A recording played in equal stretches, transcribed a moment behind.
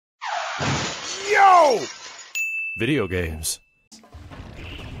Yo! Video games.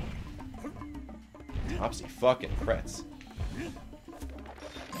 Topsy fucking crets.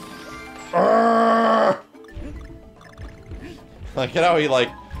 Like, you know how he, like,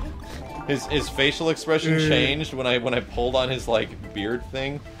 his facial expression changed when I pulled on his, like, beard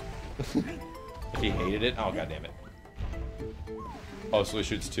thing? He hated it? Oh, goddammit. Oh, so he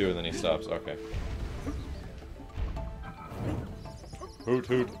shoots two and then he stops. Okay. Hoot,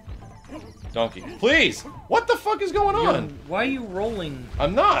 hoot. Donkey. Please! What the fuck is going on? Why are you rolling?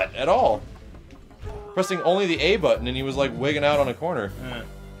 I'm not, at all. Pressing only the A button and he was, like, wigging out on a corner.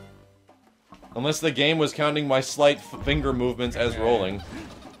 Unless the game was counting my slight finger movements as rolling.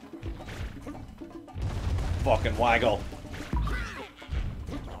 Fucking waggle.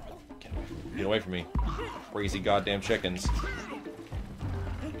 Get away from me. Crazy goddamn chickens.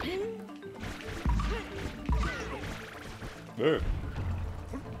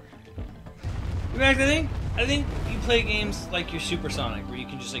 Max, I think you play games like your Supersonic, where you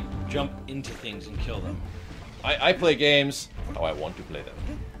can just like jump into things and kill them. I play games how I want to play them.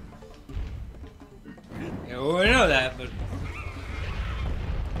 Yeah, well, I know that, but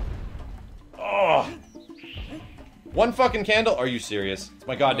Oh! One fucking candle? Are you serious? It's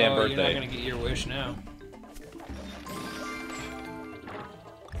my goddamn birthday. You're not gonna get your wish now.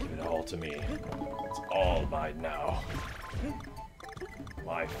 Give it all to me. It's all mine now.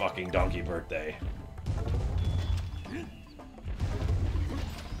 My fucking donkey birthday.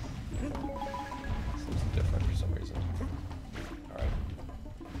 Seems different for some reason. Alright.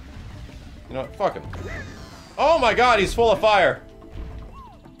 You know what? Fuck him. Oh my god, he's full of fire!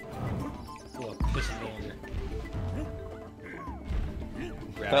 Full of piss and vinegar.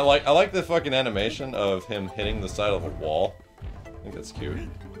 I like the fucking animation of him hitting the side of a wall. I think that's cute.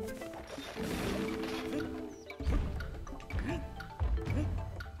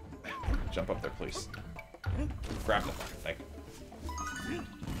 Jump up there, please. Grab the fucking thing.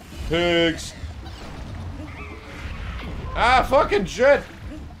 Pigs! Ah, fucking shit!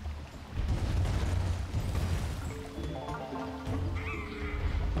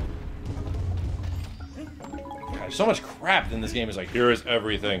 God, so much crap in this game is like, here is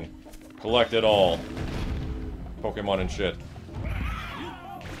everything. Collect it all. Pokemon and shit.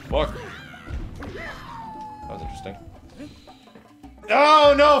 Fuck. That was interesting.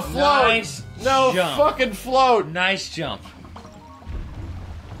 Oh, no float! Nice no jump. fucking float! Nice jump.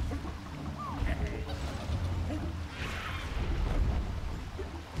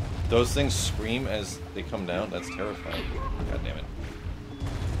 Those things scream as they come down? That's terrifying. God damn it.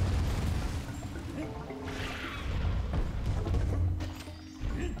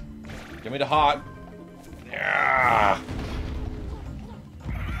 Give me the hot. Yeah.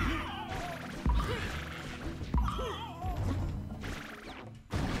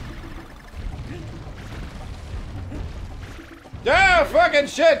 Yeah, fucking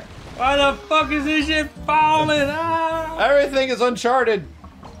shit! Why the fuck is this shit falling? Ah! Everything is uncharted.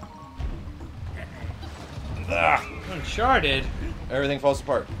 Ugh. Uncharted. Everything falls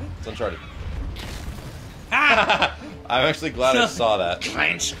apart. It's uncharted. Ah! I'm actually glad I saw that.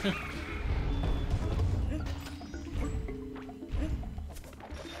 Clench.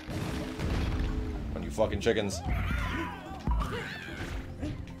 On you fucking chickens.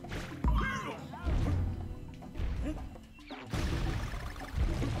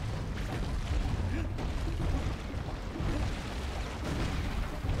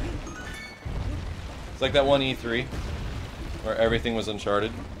 It's like that one E3 where everything was uncharted.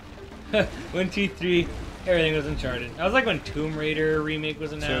 1, 2, 3. Everything was Uncharted. I was like when Tomb Raider remake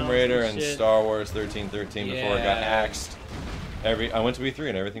was announced. Tomb Raider and shit. Star Wars 1313 before it got Yeah. axed. I went to E3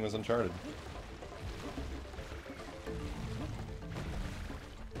 and everything was uncharted.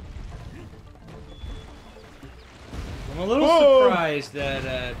 I'm a little surprised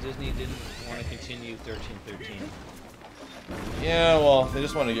that Disney didn't want to continue 1313. Yeah, well, they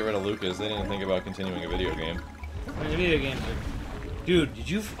just wanted to get rid of Lucas. They didn't think about continuing a video game. I mean, the video games are... Dude, did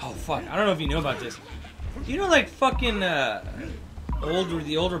you... Oh, fuck. I don't know if you know about this. Do you know, like, fucking, The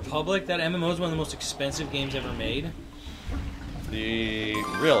Old Republic? That MMO is one of the most expensive games ever made.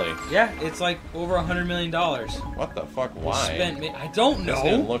 Really? Yeah, it's like over $100 million. What the fuck? Why? I don't know. It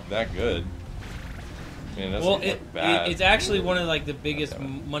doesn't look that good. I mean, it doesn't look bad. It's actually one of like the biggest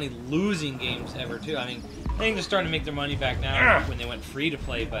money-losing games ever, too. I mean, I think they're starting to make their money back now when they went free to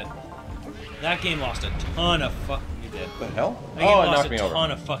play, but that game lost a ton of You did. What the hell? That game Oh, it lost knocked a me over.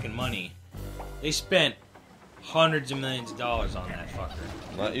 ton of fucking money. They spent hundreds of millions of dollars on that fucker.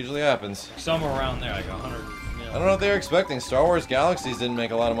 That usually happens. Somewhere around there, like $100 I don't know what they were expecting. Star Wars Galaxies didn't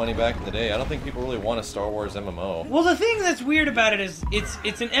make a lot of money back in the day. I don't think people really want a Star Wars MMO. Well, the thing that's weird about it is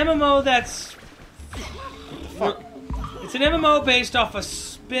it's an MMO that's Fuck. it's an MMO based off a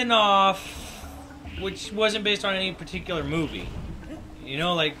spin-off, which wasn't based on any particular movie. You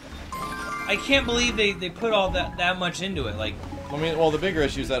know, like I can't believe they put all that much into it. Like, I mean, well, the bigger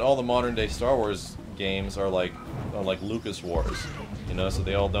issue is that all the modern day Star Wars games are like Lucas Wars, you know, so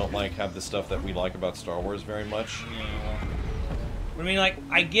they all don't like have the stuff that we like about Star Wars very much. you know, I mean, like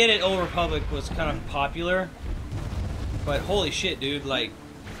I get it. Old Republic was kind of popular, but holy shit, dude! Like,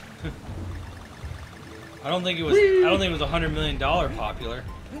 I don't think it was $100 million popular.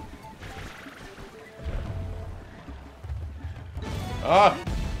 Ah!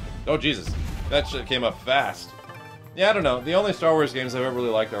 Oh, Jesus. That shit came up fast. Yeah, I don't know. The only Star Wars games I've ever really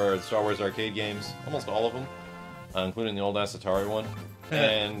liked are Star Wars arcade games. Almost all of them. Including the old-ass Atari one.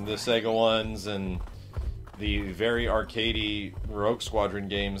 And the Sega ones, and the very arcadey Rogue Squadron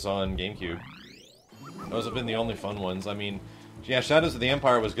games on GameCube. Those have been the only fun ones. I mean, yeah, Shadows of the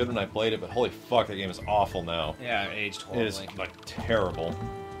Empire was good when I played it, but holy fuck, that game is awful now. Yeah, it aged It horribly. is, like, terrible.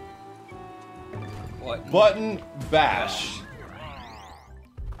 What? Button bash.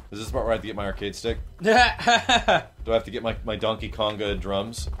 Is this the part where I have to get my arcade stick? That'd Do I have to get my Donkey Konga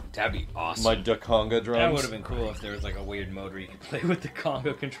drums? be awesome. My Dakonga drums? That would have been cool if there was like a weird mode where you could play with the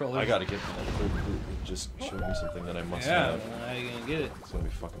Congo controller. I gotta get that. It just showed me something that I must Yeah, have. how are you gonna get it? It's gonna be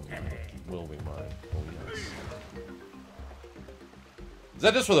fucking mine. Will be mine. Oh, yes. Is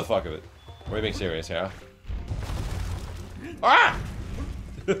that just for the fuck of it? Or are you being serious, yeah? Ah!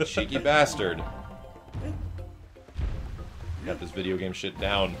 Cheeky bastard. Got this video game shit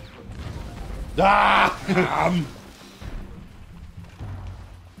down. Ah!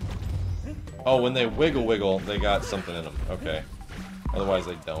 Oh, when they wiggle, they got something in them. Okay. Otherwise,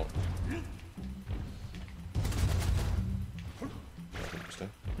 they don't. That's interesting.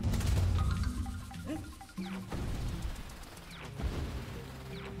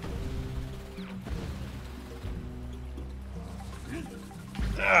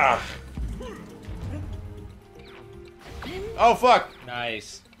 Ah! Oh, fuck!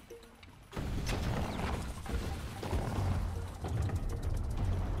 Nice.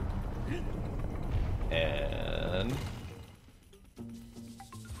 And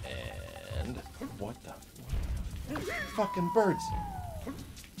what the fucking birds?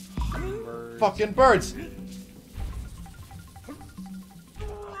 Fucking birds! Oh,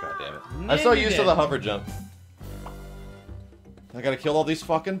 God damn it. I'm so used to the hover jump. I gotta kill all these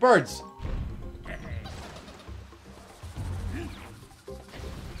fucking birds.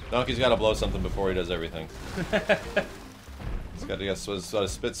 Donkey's gotta blow something before he does everything. He's gotta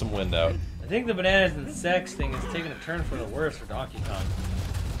spit some wind out. I think the bananas and sex thing is taking a turn for the worse for Donkey Kong.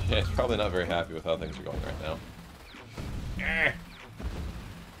 Yeah, he's probably not very happy with how things are going right now. I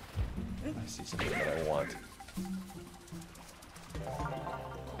see something that I want.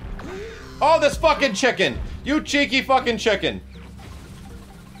 Oh, this fucking chicken! You cheeky fucking chicken!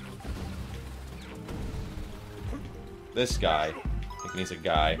 This guy. Thinking he's a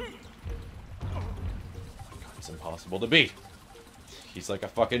guy. Oh my God, he's impossible to beat. He's like a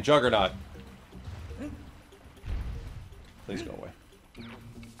fucking juggernaut. Please go away.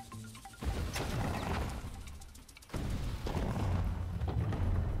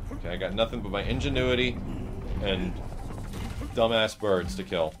 Okay, I got nothing but my ingenuity and dumbass birds to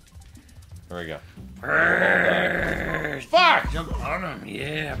kill. There we go. Birds! Fuck! Jump on them,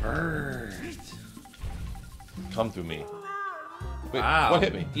 yeah, birds. Come through me. Wait, Wow. what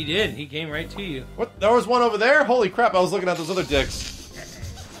hit me? He did. He came right to you. What? There was one over there? Holy crap, I was looking at those other dicks.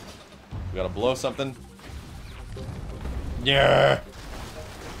 We gotta blow something. Yeah.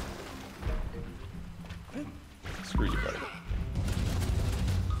 Screw you, buddy.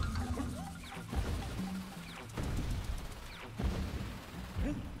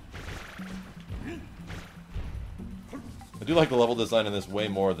 I do like the level design in this way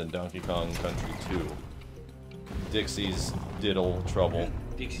more than Donkey Kong Country 2. Dixie's Diddle Trouble.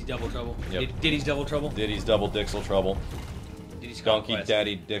 Dixie's Double Trouble. Yep. Diddy's Double Trouble. Diddy's Double Dixel Trouble. Diddy's Donkey Conquest.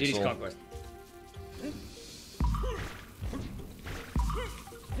 Daddy Diddy's Dixel. Conquest.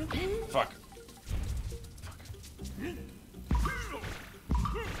 Fuck.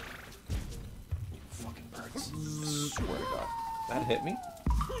 Fucking birds. Swear to God. That hit me?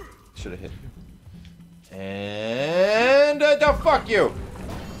 Should have hit you. And fuck you!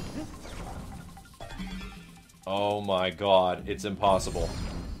 Oh my God, it's impossible.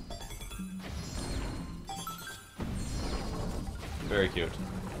 Very cute.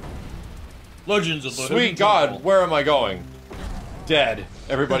 Legends of the Sweet Hidden God, Temple. where am I going? Dead.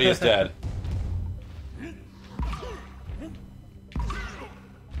 Everybody is dead.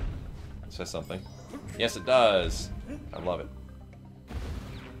 says something. Yes, it does. I love it.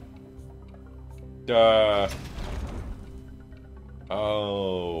 Duh.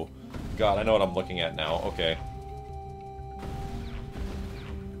 Oh. God, I know what I'm looking at now. Okay.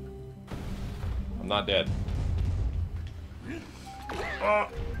 I'm not dead.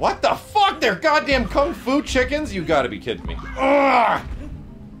 What the fuck? They're goddamn kung fu chickens? You gotta be kidding me. Ugh!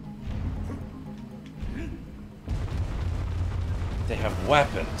 They have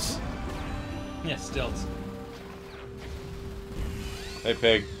weapons. Yeah, stilts. Hey,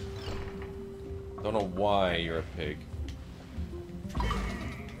 pig. Don't know why you're a pig.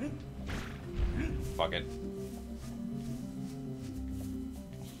 Fuck it.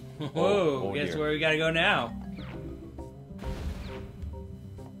 Whoa, oh guess dear. where we gotta go now?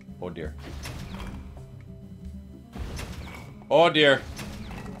 Oh dear. Oh dear.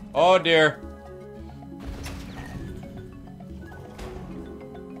 Oh dear.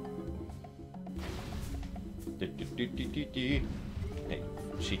 Hey,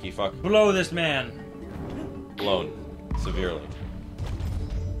 cheeky fuck. Blow this man. Blown. Severely.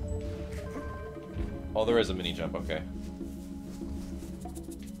 Oh, there is a mini jump, okay.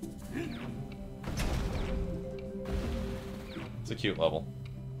 It's a cute level.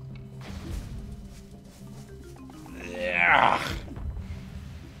 Yeah.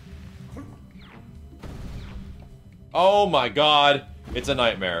 Oh my god. It's a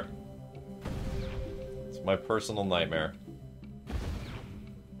nightmare. It's my personal nightmare.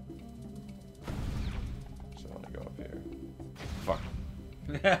 So I want to go up here. Fuck.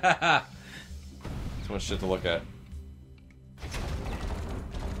 Too much shit to look at.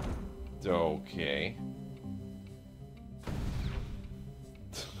 Okay.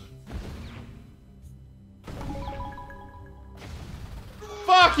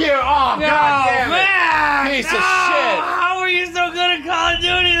 Fuck you! Oh, god damn it! Man! Piece of No! shit! How are you so good at Call of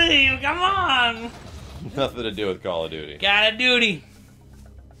Duty, Liam? Come on! Nothing to do with Call of Duty. Got a duty.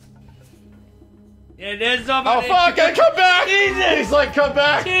 Yeah, there's Oh somebody. fuck! I come back! Jesus! He's like, come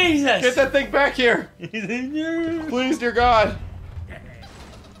back! Jesus! Get that thing back here! He's in here. Please, dear God!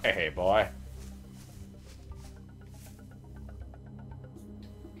 Hey, boy.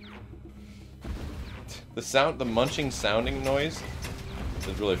 The munching sounding noise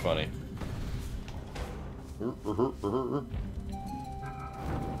is really funny.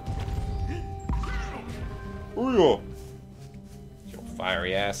 Oh yeah! You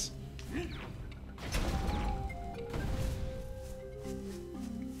fiery ass.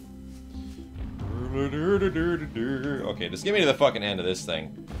 Okay, just get me to the fucking end of this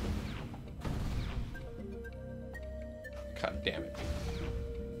thing. God damn it.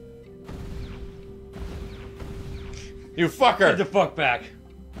 You fucker! Get the fuck back.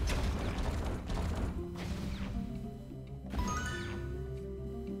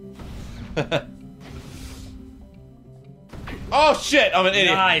 Oh shit! I'm an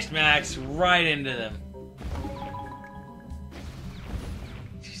idiot! Nice, Max. Right into them.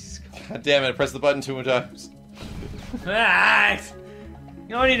 Jesus Christ. God damn it, I pressed the button too many times. Max!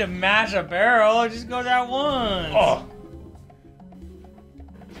 You don't need to mash a barrel. Just go that one. Oh!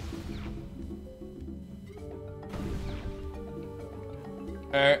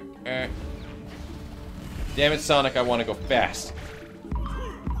 Damn it, Sonic, I want to go fast.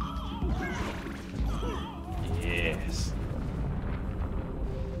 Yes.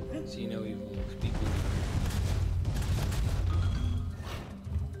 See no evil people.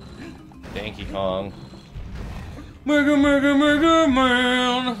 Donkey Kong. Mega man,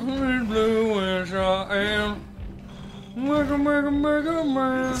 blue as I am. Mega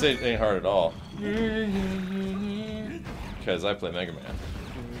man. This ain't hard at all, because I play Mega Man.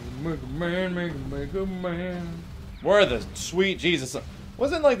 Mega man. Where are the sweet Jesus?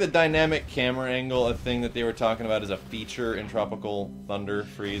 Wasn't like the dynamic camera angle a thing that they were talking about as a feature in Tropical Thunder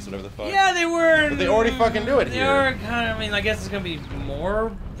Freeze, whatever the fuck? Yeah, they were. But they already fucking do it they here. Are kind of. I mean, I guess it's gonna be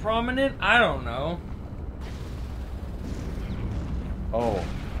more prominent. I don't know. Oh.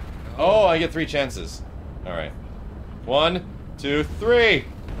 Oh, I get 3 chances. Alright. 1, 2, 3!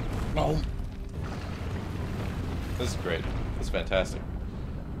 Oh. This is great. This is fantastic.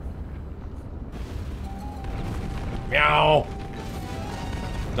 Meow!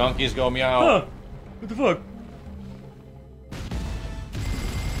 Donkeys go meow. Huh. What the fuck?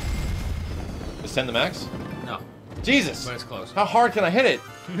 Is 10 the max? No, Jesus! but it's close. How hard can I hit it?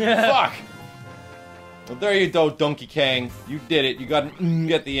 Fuck! Well, there you go, Donkey Kong. You did it. You got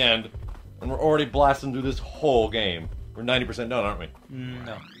an at the end. And we're already blasting through this whole game. We're 90% done, aren't we?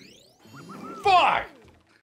 No. Fuck!